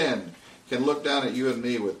no sin, can look down at you and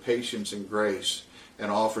me with patience and grace and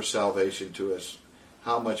offer salvation to us.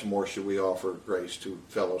 how much more should we offer grace to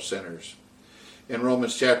fellow sinners? In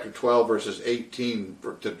Romans chapter 12, verses 18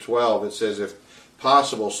 to 12, it says, if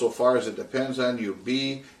possible, so far as it depends on you,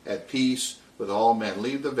 be at peace with all men.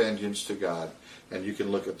 Leave the vengeance to God. And you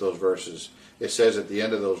can look at those verses. It says at the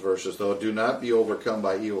end of those verses, though, do not be overcome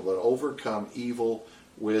by evil, but overcome evil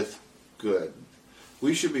with good.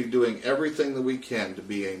 We should be doing everything that we can to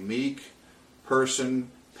be a meek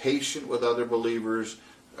person, patient with other believers,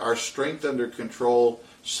 our strength under control,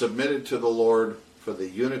 submitted to the Lord for the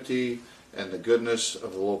unity and the goodness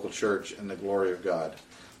of the local church and the glory of God.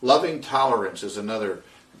 Loving tolerance is another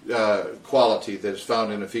quality that is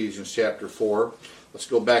found in Ephesians chapter 4. Let's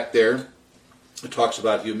go back there. It talks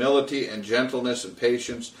about humility and gentleness and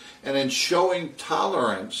patience, and in showing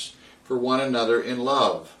tolerance for one another in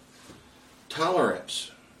love. Tolerance.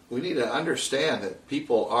 We need to understand that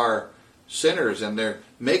people are sinners and they're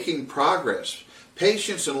making progress.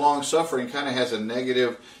 Patience and long-suffering kind of has a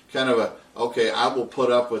negative, kind of a, okay, I will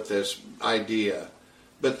put up with this idea.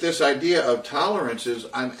 But this idea of tolerance is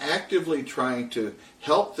I'm actively trying to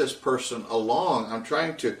help this person along. I'm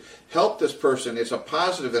trying to help this person. It's a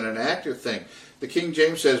positive and an active thing. The King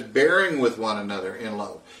James says, bearing with one another in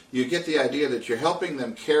love. You get the idea that you're helping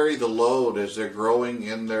them carry the load as they're growing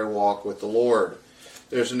in their walk with the Lord.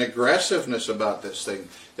 There's an aggressiveness about this thing.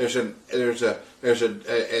 There's a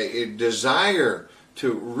desire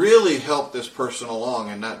to really help this person along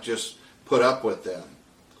and not just put up with them.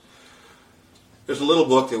 There's a little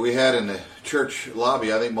book that we had in the church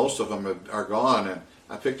lobby. I think most of them are gone, and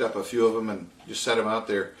I picked up a few of them and just set them out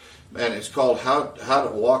there. And it's called How to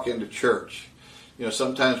Walk into Church. You know,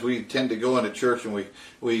 sometimes we tend to go into church and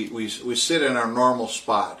we sit in our normal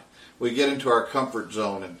spot. We get into our comfort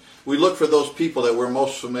zone and we look for those people that we're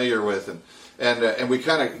most familiar with, and we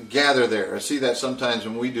kind of gather there. I see that sometimes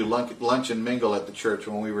when we do lunch and mingle at the church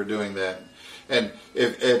when we were doing that. And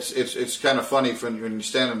it's kind of funny when you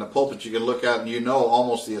stand in the pulpit, you can look out and you know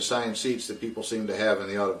almost the assigned seats that people seem to have in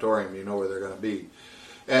the auditorium. You know where they're going to be.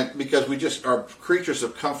 And because we just are creatures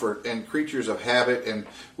of comfort and creatures of habit, and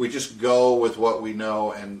we just go with what we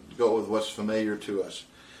know and go with what's familiar to us.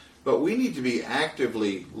 But we need to be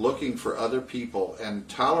actively looking for other people and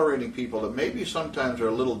tolerating people that maybe sometimes are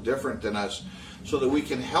a little different than us so that we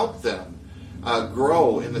can help them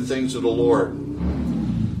grow in the things of the Lord.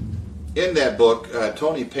 In that book,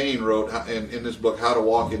 Tony Payne wrote, in this book, How to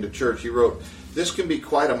Walk into Church, he wrote, this can be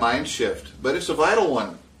quite a mind shift, but it's a vital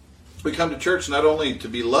one. We come to church not only to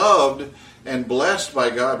be loved and blessed by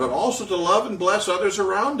God, but also to love and bless others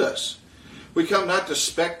around us. We come not to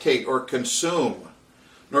spectate or consume,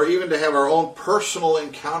 nor even to have our own personal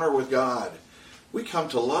encounter with God. We come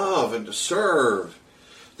to love and to serve.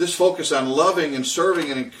 This focus on loving and serving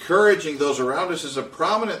and encouraging those around us is a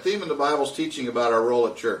prominent theme in the Bible's teaching about our role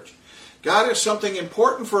at church. God has something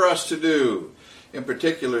important for us to do. In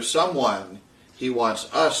particular, someone He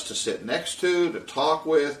wants us to sit next to talk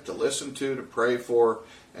with, to listen to pray for,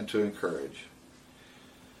 and to encourage.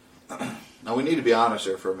 Now we need to be honest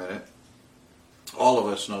there for a minute. All of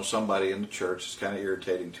us know somebody in the church that's kind of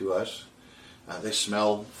irritating to us. They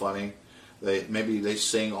smell funny. Maybe they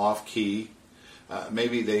sing off key.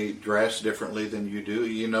 Maybe they dress differently than you do.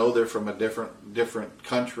 You know they're from a different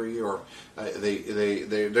country, or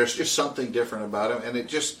there's just something different about them,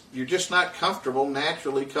 and you're just not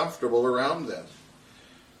naturally comfortable around them.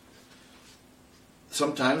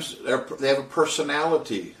 Sometimes they have a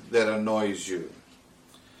personality that annoys you.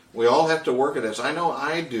 We all have to work at this. I know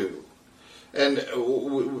I do. And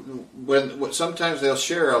when sometimes they'll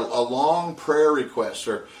share a long prayer request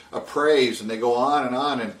or a praise, and they go on and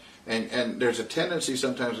on, and there's a tendency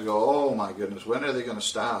sometimes to go, oh my goodness, when are they going to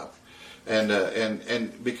stop? And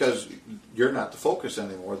because you're not the focus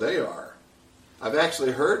anymore, they are. I've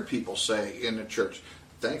actually heard people say in the church,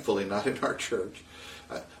 thankfully not in our church,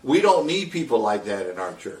 we don't need people like that in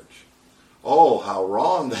our church. Oh, how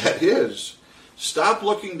wrong that is. Stop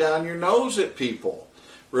looking down your nose at people.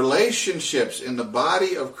 Relationships in the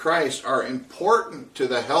body of Christ are important to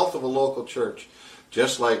the health of a local church.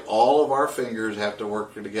 Just like all of our fingers have to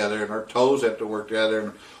work together and our toes have to work together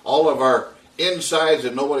and all of our insides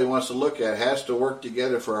that nobody wants to look at has to work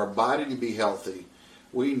together for our body to be healthy.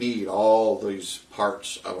 We need all these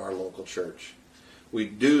parts of our local church. We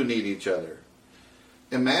do need each other.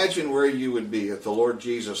 Imagine where you would be if the Lord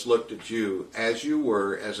Jesus looked at you as you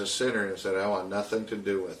were as a sinner and said, I want nothing to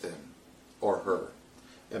do with him or her.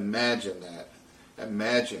 Imagine that.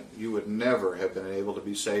 Imagine you would never have been able to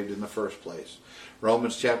be saved in the first place.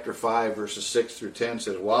 Romans chapter 5 verses 6 through 10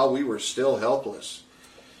 says, while we were still helpless,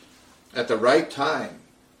 at the right time,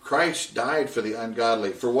 Christ died for the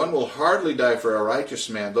ungodly. For one will hardly die for a righteous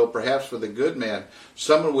man, though perhaps for the good man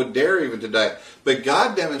someone would dare even to die. But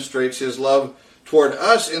God demonstrates his love toward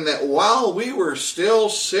us in that while we were still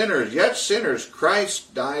sinners, yet sinners,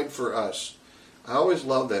 Christ died for us. I always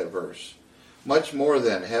love that verse. Much more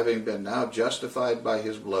then, having been now justified by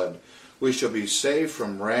his blood, we shall be saved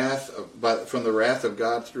from the wrath of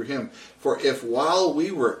God through him. For if while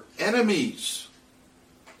we were enemies,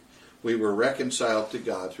 we were reconciled to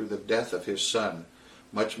God through the death of his Son,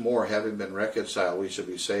 much more, having been reconciled, we shall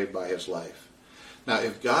be saved by his life. Now,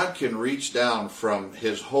 if God can reach down from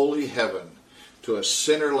his holy heaven to a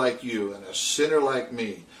sinner like you and a sinner like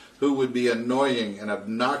me, who would be annoying and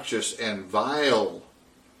obnoxious and vile,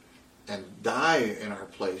 and die in our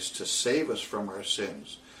place to save us from our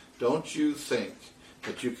sins, don't you think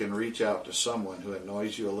that you can reach out to someone who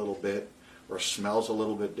annoys you a little bit, or smells a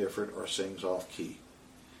little bit different, or sings off key,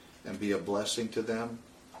 and be a blessing to them?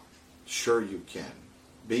 Sure you can.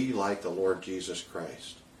 Be like the Lord Jesus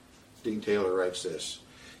Christ. Dean Taylor writes this: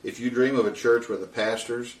 if you dream of a church where the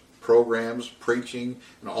pastors, programs, preaching,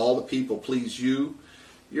 and all the people please you,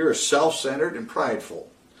 you're self-centered and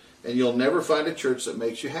prideful, and you'll never find a church that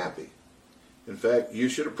makes you happy. In fact, you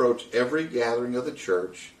should approach every gathering of the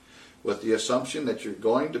church with the assumption that you're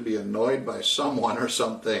going to be annoyed by someone or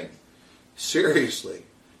something. Seriously,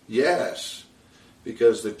 yes,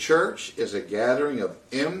 because the church is a gathering of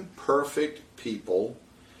imperfect people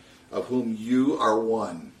of whom you are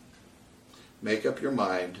one. Make up your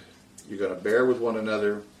mind. You're going to bear with one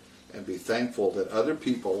another and be thankful that other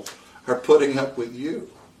people are putting up with you.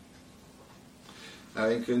 Now,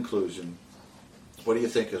 in conclusion, what do you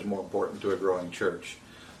think is more important to a growing church?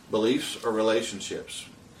 Beliefs or relationships?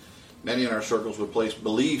 Many in our circles would place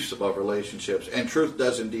beliefs above relationships, and truth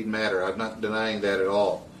does indeed matter. I'm not denying that at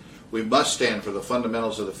all. We must stand for the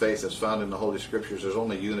fundamentals of the faith as found in the Holy Scriptures. There's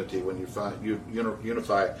only unity when you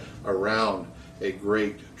unify around a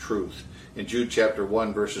great truth. In Jude chapter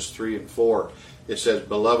 1, verses 3 and 4, it says,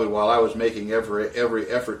 "Beloved, while I was making every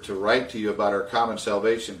effort to write to you about our common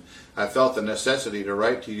salvation, I felt the necessity to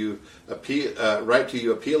write to you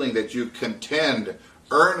appealing that you contend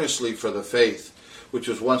earnestly for the faith which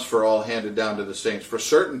was once for all handed down to the saints. For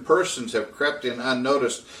certain persons have crept in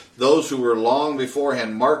unnoticed, those who were long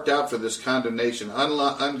beforehand marked out for this condemnation,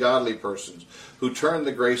 ungodly persons, who turn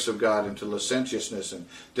the grace of God into licentiousness and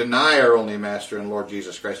deny our only Master and Lord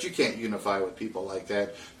Jesus Christ." You can't unify with people like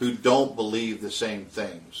that who don't believe the same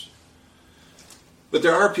things. But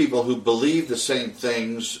there are people who believe the same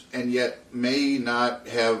things and yet may not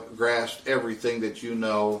have grasped everything that you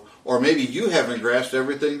know, or maybe you haven't grasped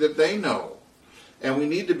everything that they know. And we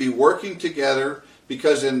need to be working together,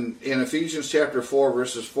 because in Ephesians chapter 4,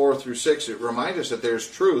 verses 4 through 6, it reminds us that there's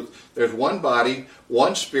truth. There's one body,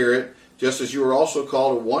 one Spirit, just as you are also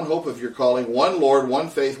called to one hope of your calling, one Lord,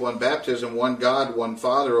 one faith, one baptism, one God, one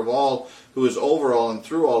Father of all, who is over all and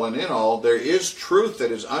through all and in all. There is truth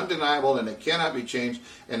that is undeniable and it cannot be changed,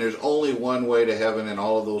 and there's only one way to heaven and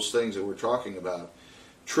all of those things that we're talking about.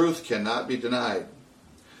 Truth cannot be denied.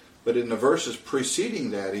 But in the verses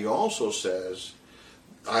preceding that, he also says,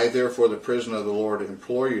 "I therefore, the prisoner of the Lord,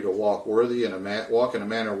 implore you to walk in a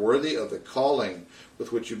manner worthy of the calling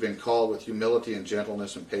with which you've been called, with humility and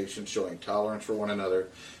gentleness and patience, showing tolerance for one another,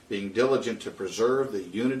 being diligent to preserve the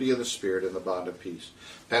unity of the Spirit in the bond of peace."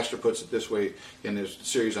 Pastor puts it this way in his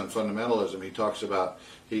series on fundamentalism. He talks about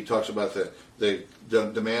the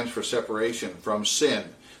demands for separation from sin,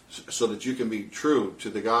 so that you can be true to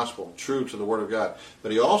the gospel, true to the Word of God.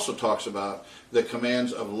 But he also talks about the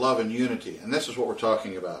commands of love and unity. And this is what we're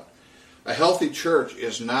talking about. A healthy church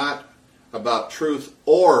is not about truth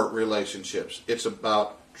or relationships. It's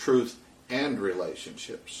about truth and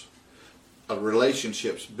relationships.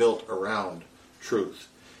 Relationships built around truth.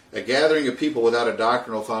 A gathering of people without a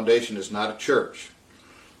doctrinal foundation is not a church.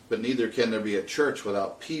 But neither can there be a church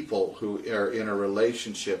without people who are in a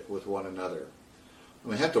relationship with one another.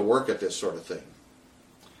 We have to work at this sort of thing.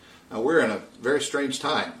 Now, we're in a very strange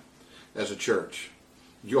time as a church.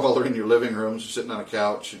 You all are in your living rooms, sitting on a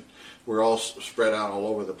couch, and we're all spread out all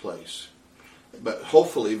over the place. But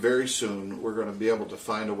hopefully, very soon, we're going to be able to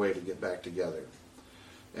find a way to get back together.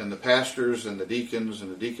 And the pastors and the deacons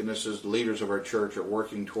and the deaconesses, the leaders of our church, are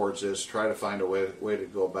working towards this, try to find a way to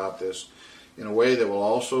go about this in a way that will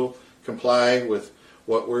also comply with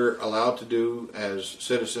what we're allowed to do as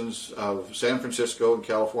citizens of San Francisco and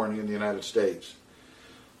California in the United States.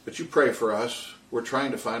 But you pray for us. We're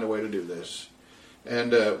trying to find a way to do this.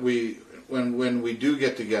 And when we do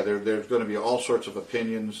get together, there's going to be all sorts of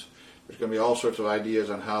opinions. There's going to be all sorts of ideas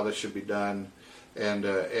on how this should be done.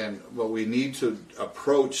 But we need to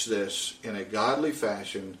approach this in a godly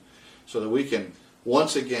fashion so that we can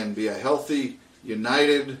once again be a healthy,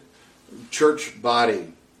 united church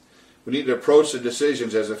body. We need to approach the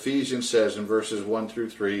decisions, as Ephesians says in verses 1 through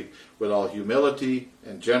 3, with all humility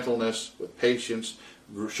and gentleness, with patience,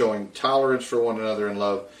 showing tolerance for one another in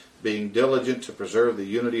love, being diligent to preserve the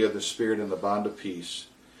unity of the Spirit in the bond of peace.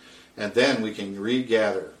 And then we can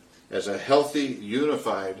regather as a healthy,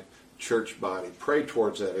 unified church body. Pray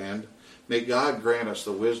towards that end. May God grant us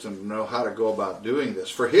the wisdom to know how to go about doing this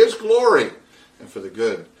for His glory and for the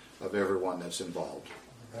good of everyone that's involved.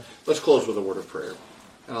 Let's close with a word of prayer.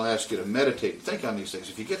 And I'll ask you to meditate and think on these things.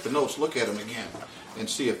 If you get the notes, look at them again and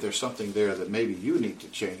see if there's something there that maybe you need to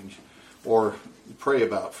change or pray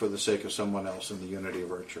about for the sake of someone else in the unity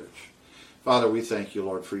of our church. Father, we thank you,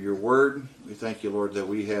 Lord, for your word. We thank you, Lord, that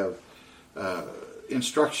we have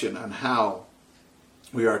instruction on how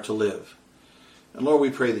we are to live. And Lord, we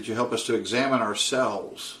pray that you help us to examine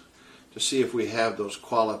ourselves to see if we have those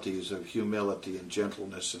qualities of humility and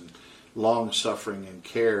gentleness and long-suffering and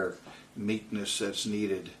care, meekness that's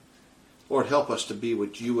needed. Lord, help us to be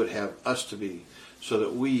what you would have us to be so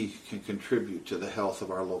that we can contribute to the health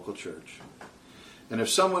of our local church. And if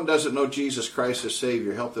someone doesn't know Jesus Christ as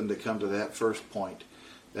Savior, help them to come to that first point,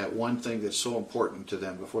 that one thing that's so important to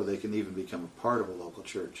them before they can even become a part of a local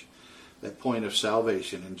church, that point of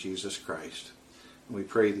salvation in Jesus Christ. And we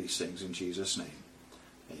pray these things in Jesus' name.